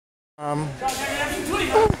I really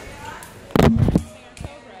want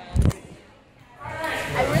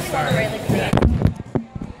to write like that.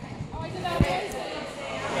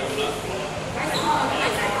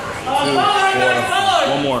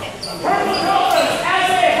 One more. Purple colors, as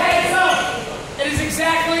a heads up, it is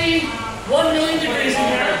exactly 1 million degrees in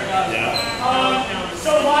here.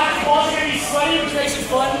 So watch, the balls are going to be sweaty, which makes it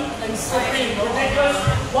fun and slippery and ridiculous.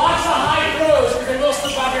 Watch the high throws, because they will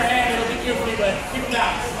slip off your hand and it'll be beautifully good. Keep them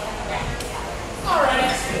out. All right.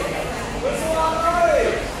 Whistle on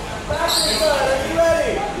three. Back inside, are you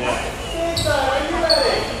ready? Yeah. Inside, are you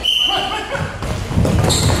ready?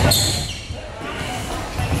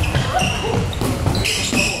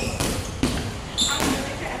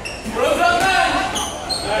 Throws up back.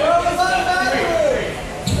 Throws on backward.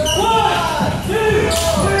 1, 2,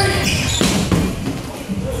 3.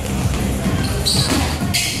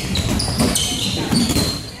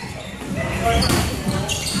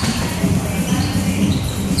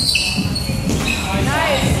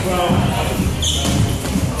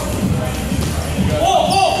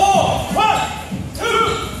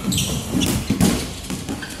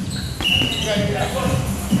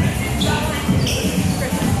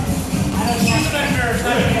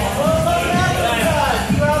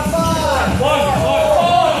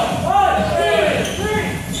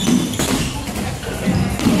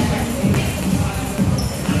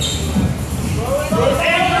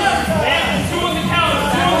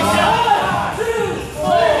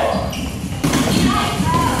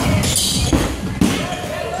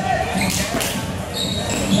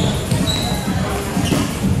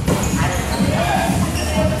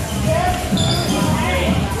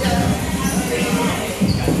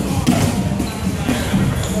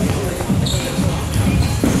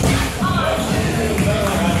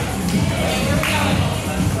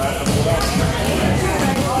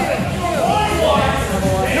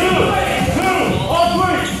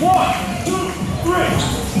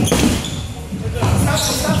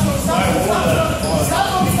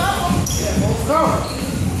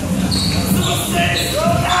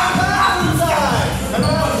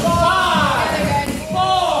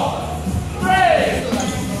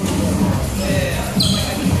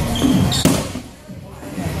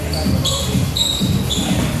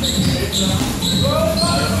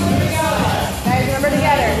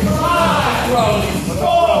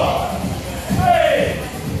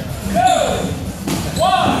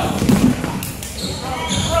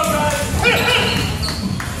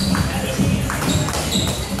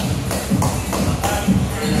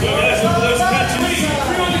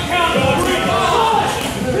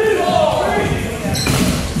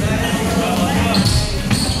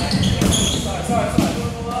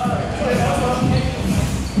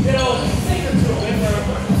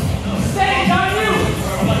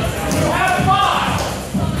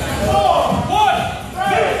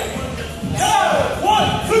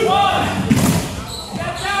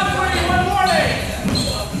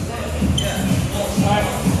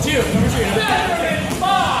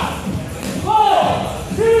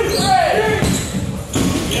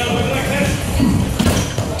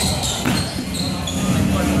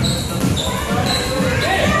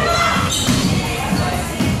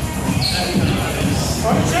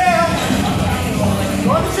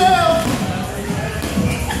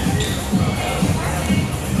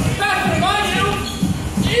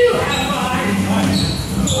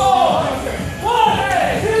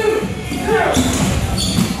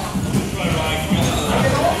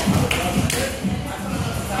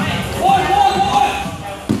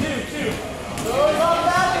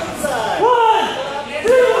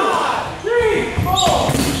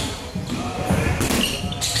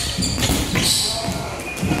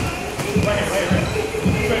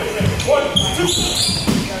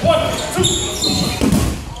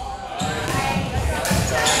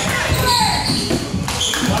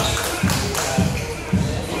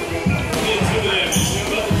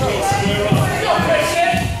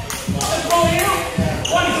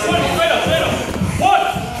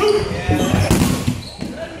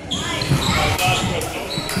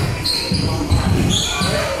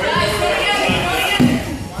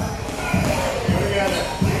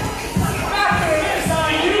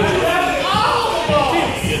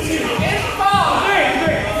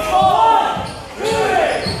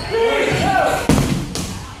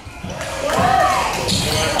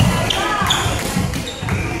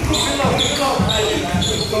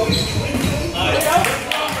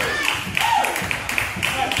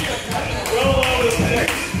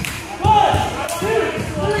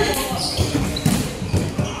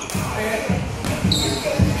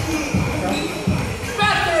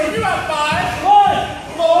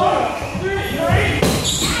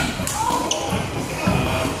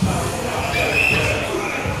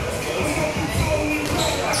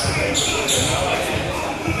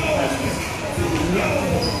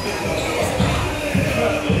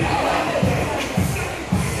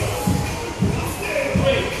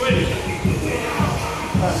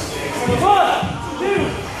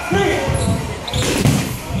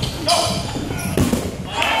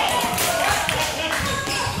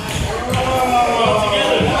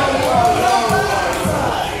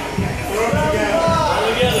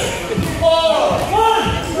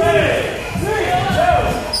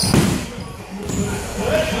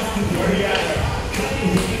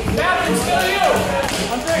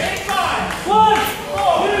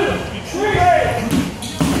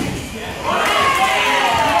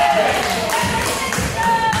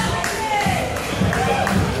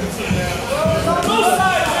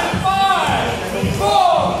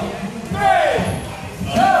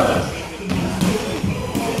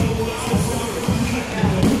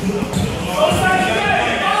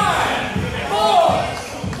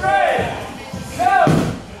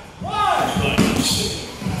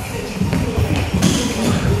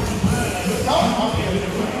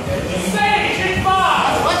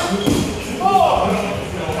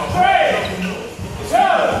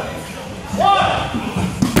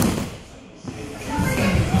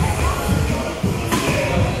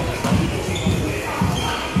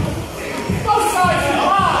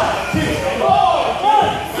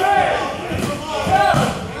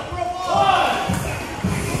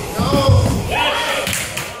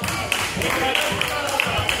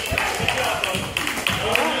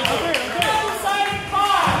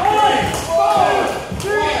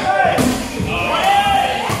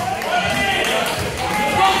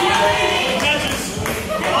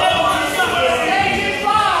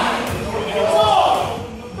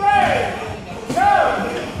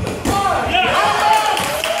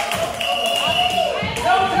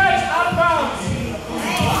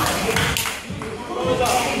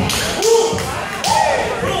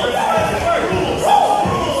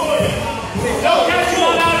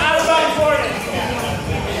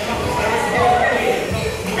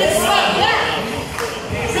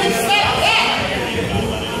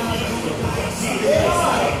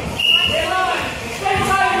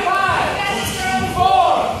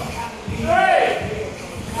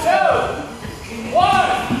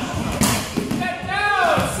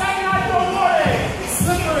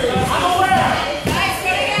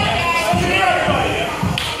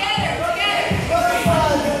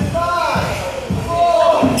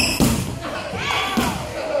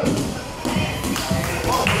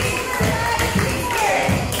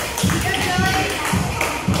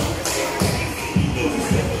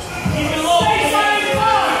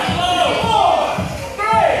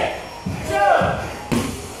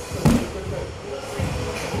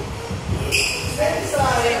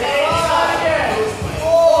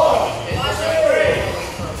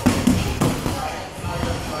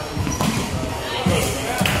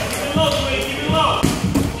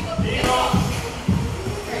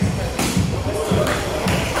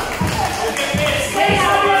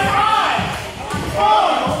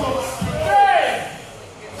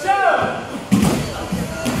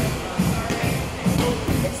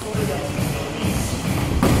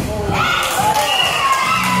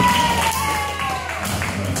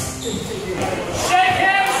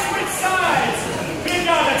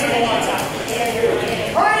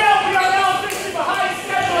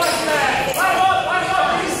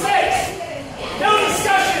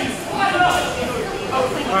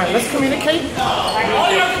 Let's communicate.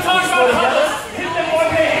 All you have to talk about is hit them one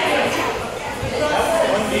day.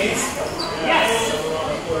 Yes.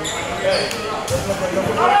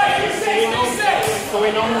 All right, you're safe, you're safe. So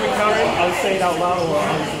we know when we count it, I'll say it out loud or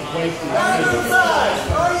I'll wait for you.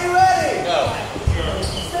 Are you ready? No.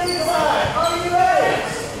 Stay aside. Are you ready?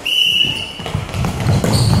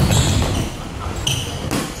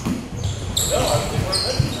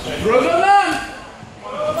 Throw them down.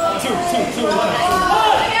 Two, one.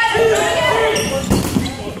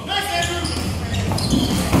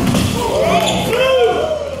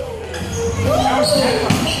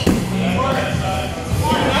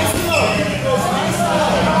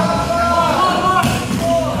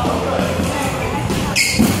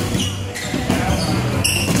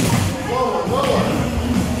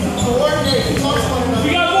 We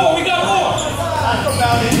got more. Talk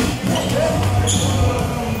about it.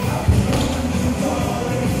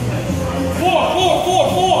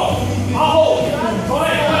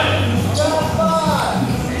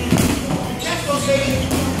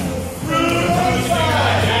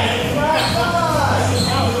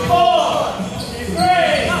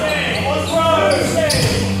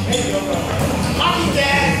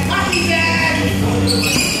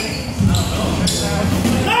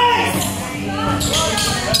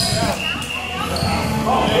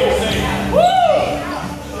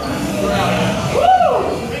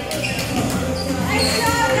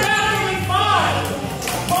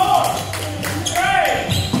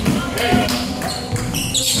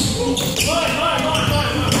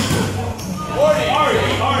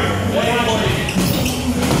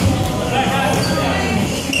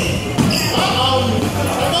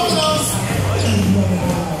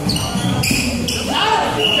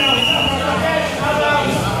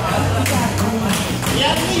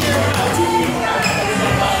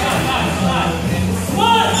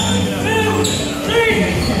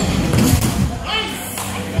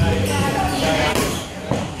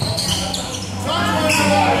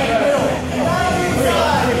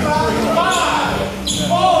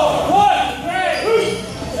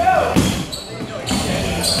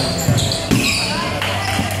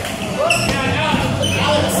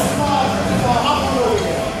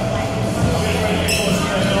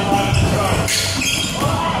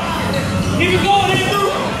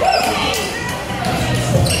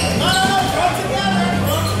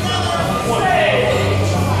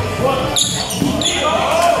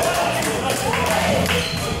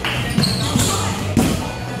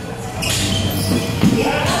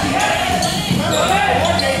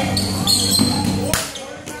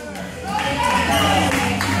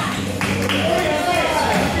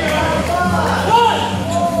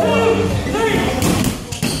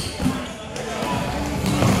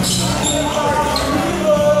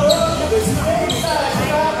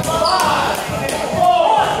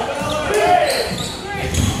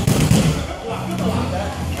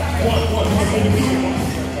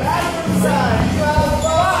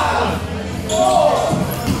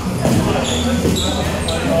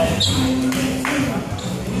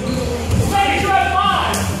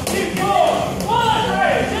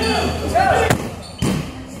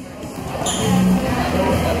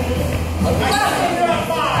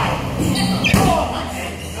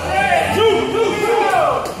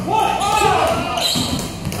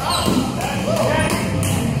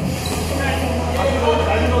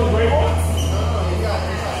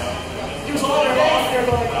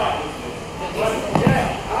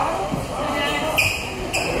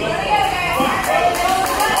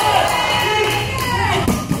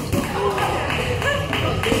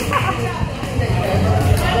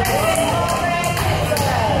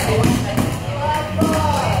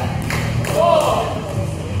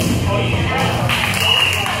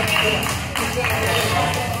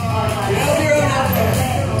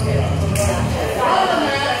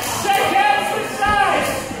 Shake hands with size.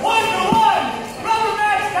 1-to-1. Rubber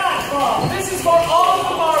match dodgeball. This is for all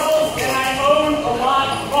the marbles, and I own a lot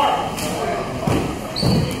of marbles.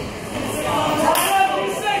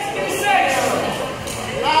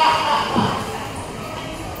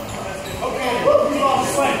 Okay, who's off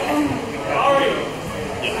sweat? How are you?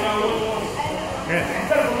 Good. You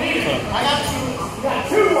better believe it. I got two. You got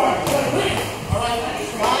 2 more. You better believe it. All right,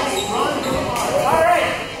 guys, run. All right.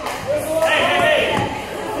 Hey.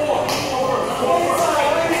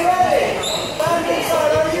 Inside, are you ready? Back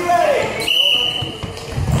inside, are you ready?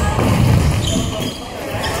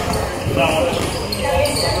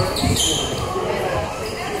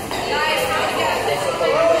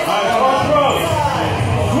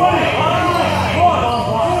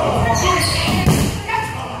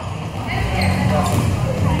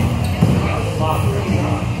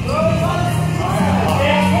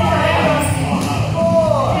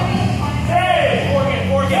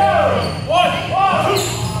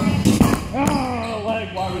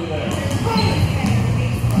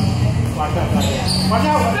 Watch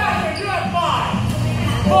out! Back, you're at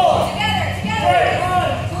 5, 4, Together. 3, 1,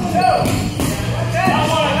 2.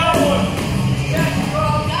 Not one.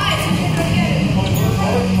 Guys, you can go get it.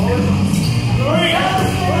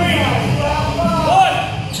 3, 1,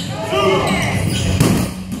 2.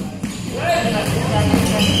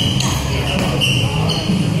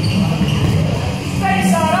 Stay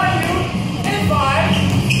side on you. In 5.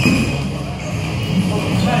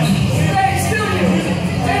 Stay still you.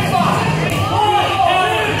 In 5. Number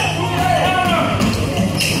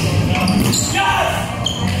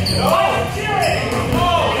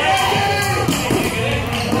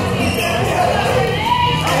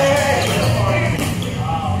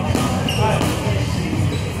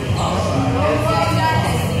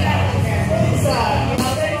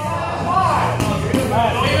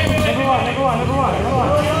one.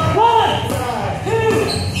 1, 2,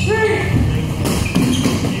 3.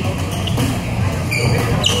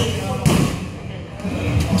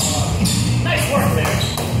 Nice work there.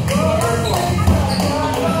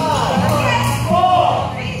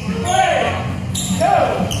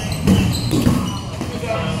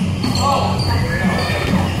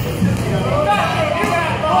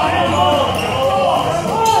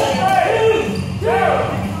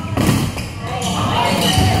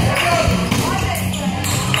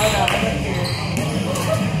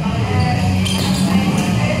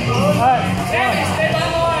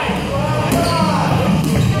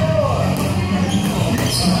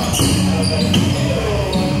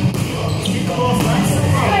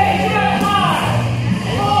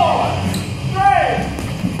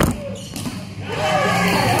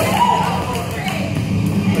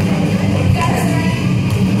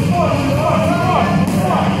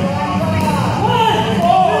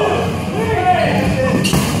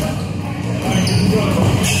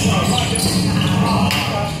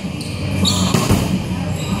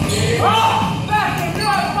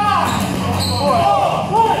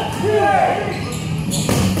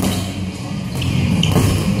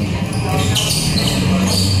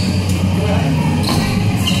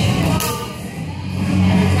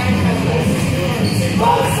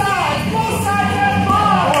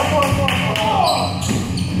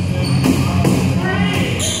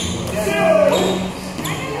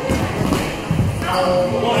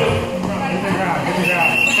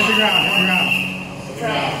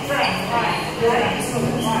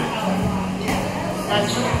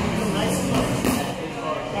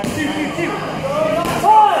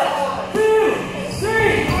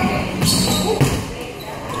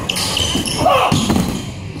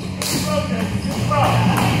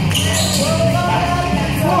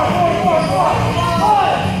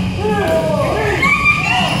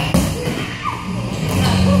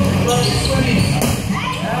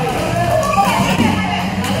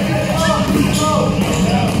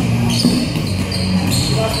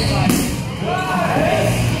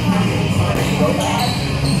 Go back.